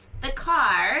if the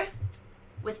car,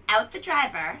 without the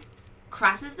driver,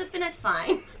 crosses the finish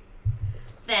line,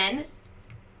 then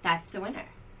that's the winner.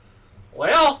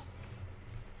 Well,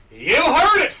 you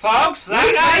heard it, folks.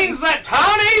 That means that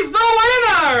Tony's the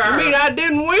winner. You mean I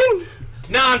didn't win?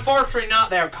 No, unfortunately not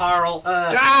there, Carl.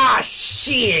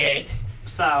 Shit!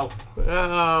 So...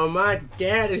 Oh, my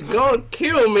dad is gonna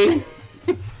kill me.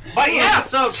 But yeah,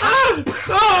 so...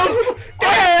 Oh,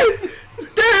 Dad!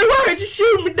 Dad, why'd you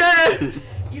shoot me, Dad?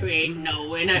 You ain't no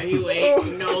winner, you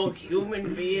ain't no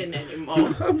human being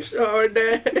anymore. I'm sorry,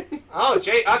 Dad. Oh,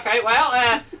 gee, okay,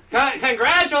 well,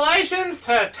 congratulations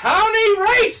to Tony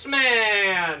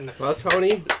Raceman! Well,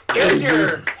 Tony. Here's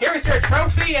your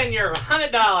trophy and your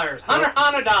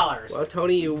 $100. Well,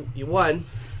 Tony, you won.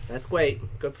 That's great.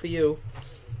 Good for you.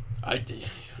 I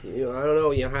don't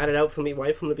know. You had it out for me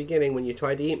right from the beginning when you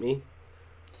tried to eat me.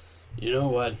 You know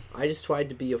what? I just tried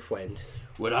to be your friend.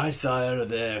 What I saw out of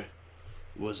there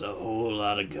was a whole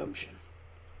lot of gumption.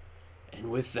 And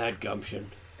with that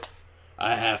gumption,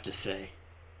 I have to say,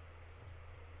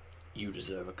 you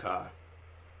deserve a car.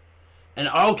 And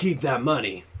I'll keep that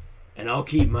money, and I'll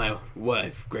keep my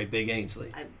wife, Great Big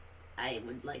Ainsley. I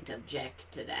would like to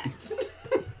object to that.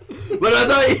 But I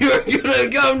thought you were gonna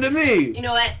come to me. You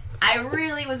know what? I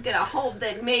really was gonna hope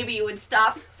that maybe you would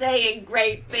stop saying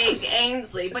Great Big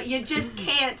Ainsley, but you just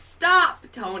can't stop,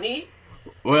 Tony.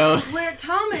 Well, Where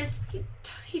Thomas,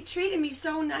 he treated me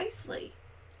so nicely.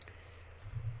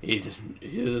 he's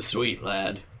a sweet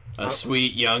lad. A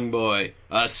sweet young boy.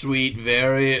 A sweet,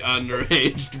 very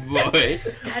underaged boy.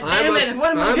 God damn it,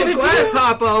 what am I I'm gonna a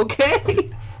grasshopper,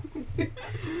 okay? do?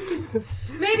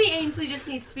 Maybe Ainsley just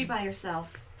needs to be by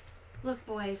herself. Look,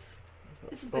 boys,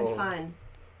 this has been fun.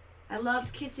 I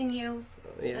loved kissing you,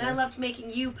 and I loved making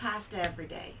you pasta every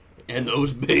day. And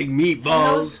those big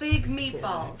meatballs.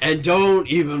 And don't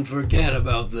even forget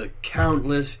about the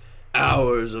countless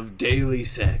hours of daily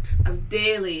sex.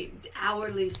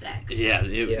 Hourly sex. Yeah,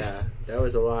 that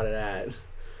was a lot of that.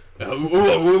 Wait!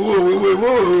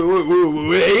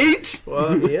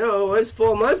 Well, it was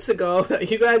 4 months ago that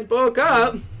you guys broke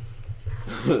up.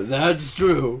 That's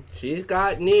true. She's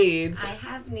got needs. I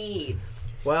have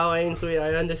needs. Well, Ainsley,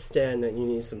 I understand that you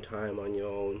need some time on your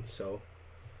own, so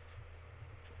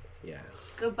yeah.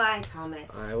 Goodbye,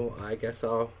 Thomas. I guess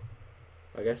I'll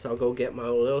go get my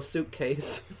little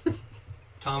suitcase.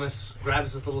 Thomas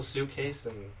grabs his little suitcase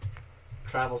and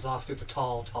travels off through the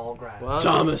tall, tall grass. Well,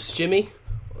 Thomas. Jimmy,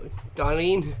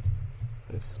 Darlene,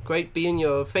 it's great being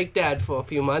your fake dad for a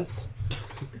few months.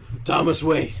 Thomas,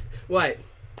 wait. What?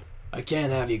 I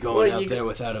can't have you going out there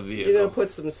without a vehicle. You're gonna put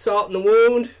some salt in the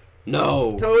wound?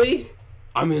 No. Tony?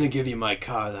 I'm gonna give you my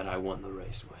car that I won the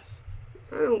race with.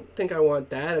 I don't think I want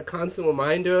that. A constant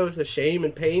reminder of the shame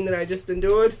and pain that I just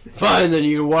endured. Fine, then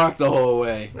you can walk the whole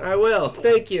way. I will.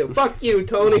 Thank you. Fuck you,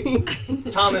 Tony.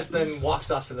 Thomas then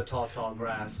walks off to the tall, tall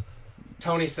grass.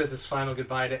 Tony says his final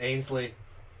goodbye to Ainsley.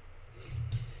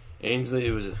 Ainsley,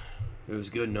 it was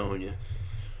good knowing you.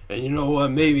 And you know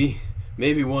what? Maybe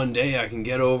one day I can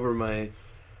get over my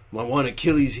one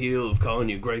Achilles heel of calling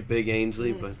you Great Big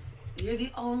Ainsley, but you're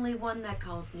the only one that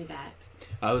calls me that.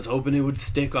 I was hoping it would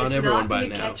stick on everyone by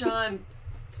now. It's not gonna catch on.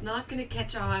 It's not gonna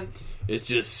catch on. It's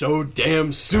just so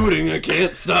damn suiting I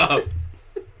can't stop.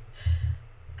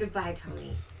 Goodbye,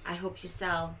 Tony. I hope you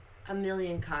sell 1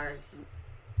 million cars.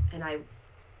 And I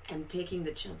am taking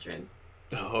the children.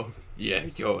 Oh, yeah,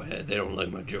 go ahead. They don't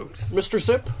like my jokes. Mr.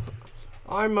 Zip,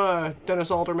 I'm Dennis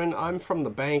Alderman. I'm from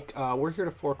the bank. We're here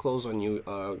to foreclose on you.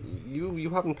 You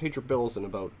haven't paid your bills in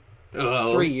about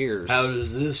 3 years. How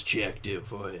does this check do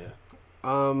for you?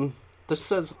 This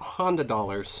says Honda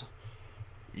dollars.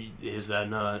 Is that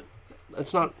not?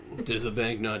 It's not. Does the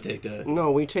bank not take that?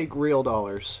 No, we take real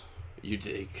dollars. You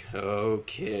take.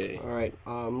 Okay. All right.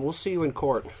 We'll see you in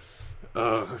court.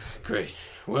 Oh, great.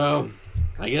 Well,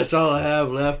 I guess all I have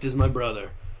left is my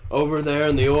brother over there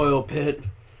in the oil pit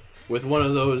with one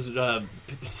of those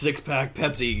 6-pack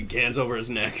Pepsi cans over his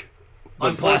neck.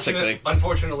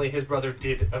 Unfortunately, his brother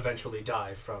did eventually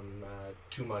die from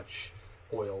too much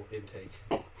oil intake.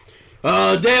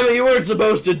 Oh, damn it, you weren't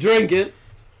supposed to drink it.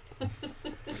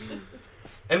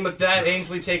 And with that,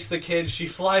 Ainsley takes the kids. She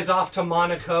flies off to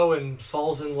Monaco and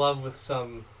falls in love with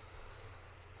some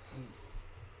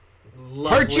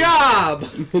her job!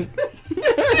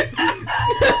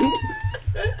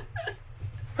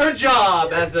 Her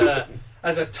job as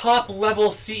a top-level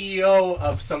CEO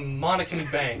of some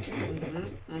Monacan bank.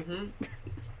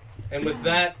 And with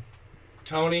that,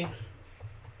 Tony,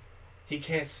 he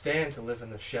can't stand to live in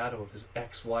the shadow of his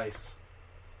ex-wife.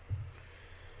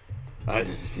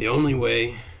 The only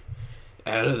way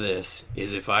out of this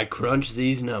is if I crunch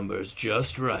these numbers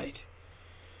just right.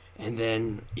 And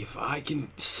then if I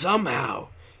can somehow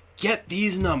get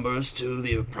these numbers to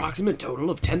the approximate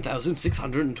total of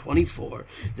 10,624,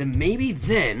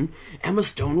 then Emma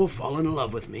Stone will fall in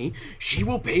love with me, she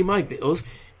will pay my bills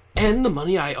and the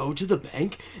money I owe to the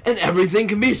bank, and everything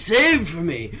can be saved for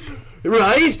me.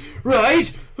 Right?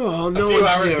 Oh, no. A few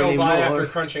hours go by after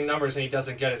crunching numbers and he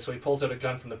doesn't get it, so he pulls out a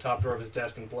gun from the top drawer of his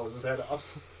desk and blows his head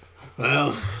off.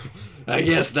 Well, I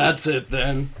guess that's it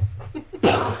then.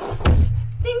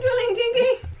 Ding, ding, ding,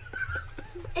 ding.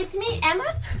 It's me, Emma.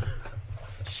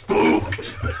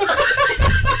 Spooked.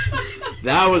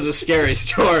 That was a scary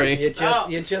story. You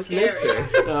just missed her.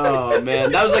 Oh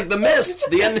man, that was like The Mist.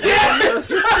 The end of The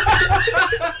Mist.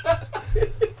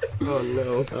 Oh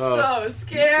no. So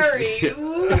scary.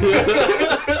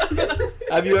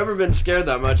 Have you ever been scared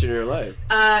that much in your life?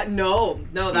 No,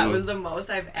 that was the most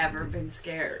I've ever been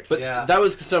scared. But that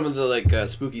was some of the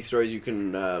spooky stories you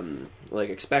can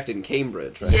expect in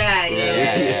Cambridge, right?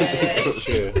 Yeah.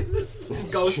 Sure.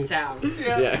 Ghost town.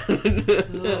 Yeah.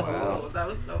 Wow, that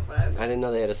was so fun. I didn't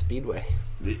know they had a speedway.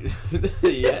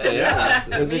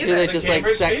 Yeah. Was it they just like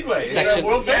section?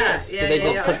 Did they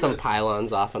just put some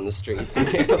pylons off on the streets? Some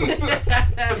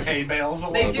hay bales.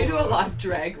 They do a lot of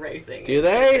drag racing. Do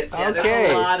they? Yeah, okay.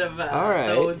 There's a lot of right.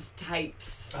 those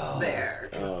types there.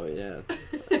 Oh yeah.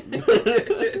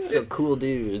 Some cool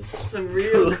dudes. Some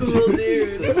real cool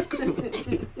dudes.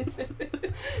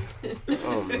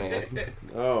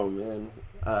 Oh man.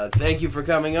 Thank you for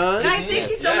coming on. Guys, thank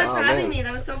you so much for having me.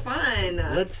 That was so fun.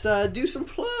 Let's do some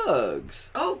plugs.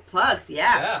 Oh, plugs.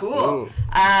 Yeah. Cool.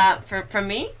 From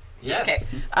me? Yes.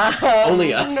 Okay.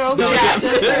 Only us. No, that's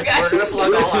we're going to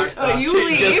plug all our stuff. Oh, you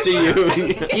leave. Just to you.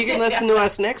 You can listen to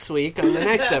us next week on the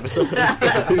next episode.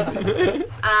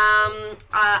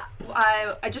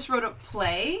 I just wrote a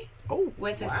play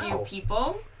with a few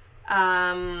people.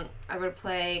 I wrote a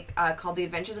play called The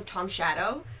Adventures of Tom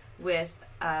Shadow with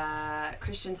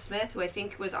Christian Smith, who I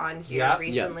think was on here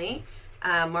recently.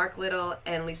 Mark Little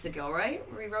and Lisa Gilroy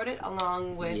rewrote it,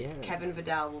 along with Kevin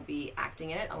Vidal will be acting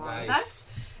in it along with us.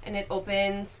 And it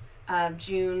opens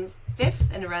June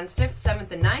 5th, and it runs 5th,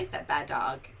 7th, and 9th at Bad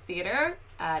Dog Theatre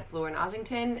at Bloor in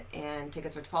Ossington, and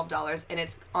tickets are $12, and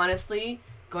it's honestly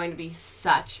going to be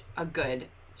such a good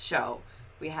show.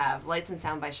 We have lights and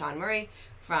sound by Sean Murray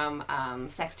from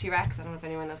Sex T-Rex. I don't know if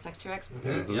anyone knows Sex T-Rex, but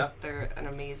they're an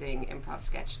amazing improv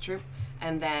sketch troupe.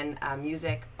 And then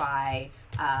music by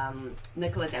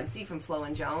Nicola Dempsey from Flo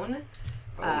and Joan,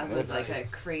 who's like a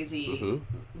crazy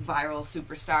viral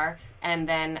superstar. And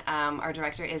then our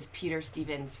director is Peter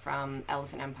Stevens from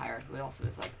Elephant Empire, who also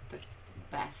is like the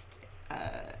best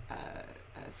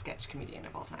sketch comedian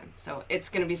of all time. So it's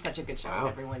going to be such a good show. Wow.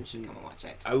 Everyone should come and watch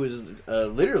it. I was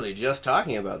literally just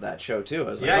talking about that show too. I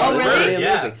was like, oh, really?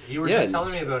 Amazing. You were just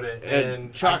telling me about it,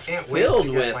 and chock filled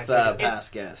with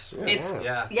past guests.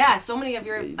 So many of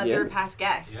your other past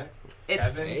guests. Yeah.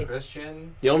 It's Kevin,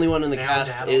 Christian. The only one in the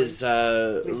cast Natalie. Is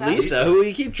Lisa, who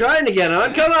we keep trying to get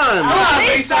on. Come on,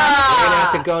 Lisa! We're gonna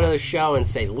have to go to the show and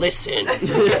say, "Listen,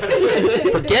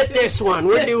 forget this one.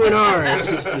 We're doing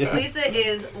ours." Lisa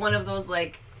is one of those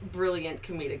like brilliant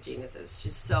comedic geniuses.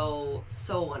 She's so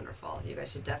wonderful. You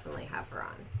guys should definitely have her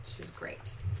on. She's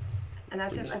great. And I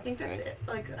think that's it.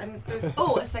 Like, there's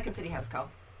a Second City House Co.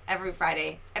 Every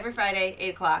Friday,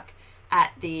 8:00.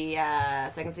 At the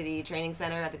Second City Training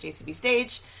Center at the JCB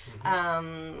stage.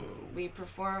 We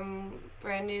perform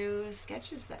brand new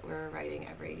sketches that we're writing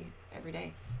every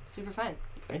day. Super fun.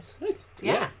 Nice.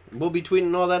 Yeah. We'll be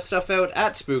tweeting all that stuff out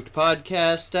at Spooked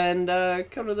Podcast, and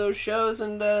come to those shows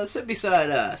and sit beside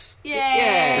us. Yay!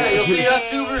 Yeah, you'll see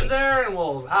us goobers there, and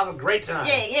we'll have a great time.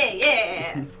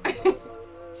 Yeah.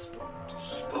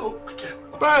 Spooked.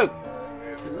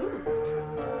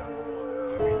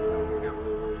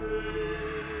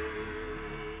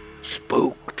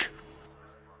 Spooked.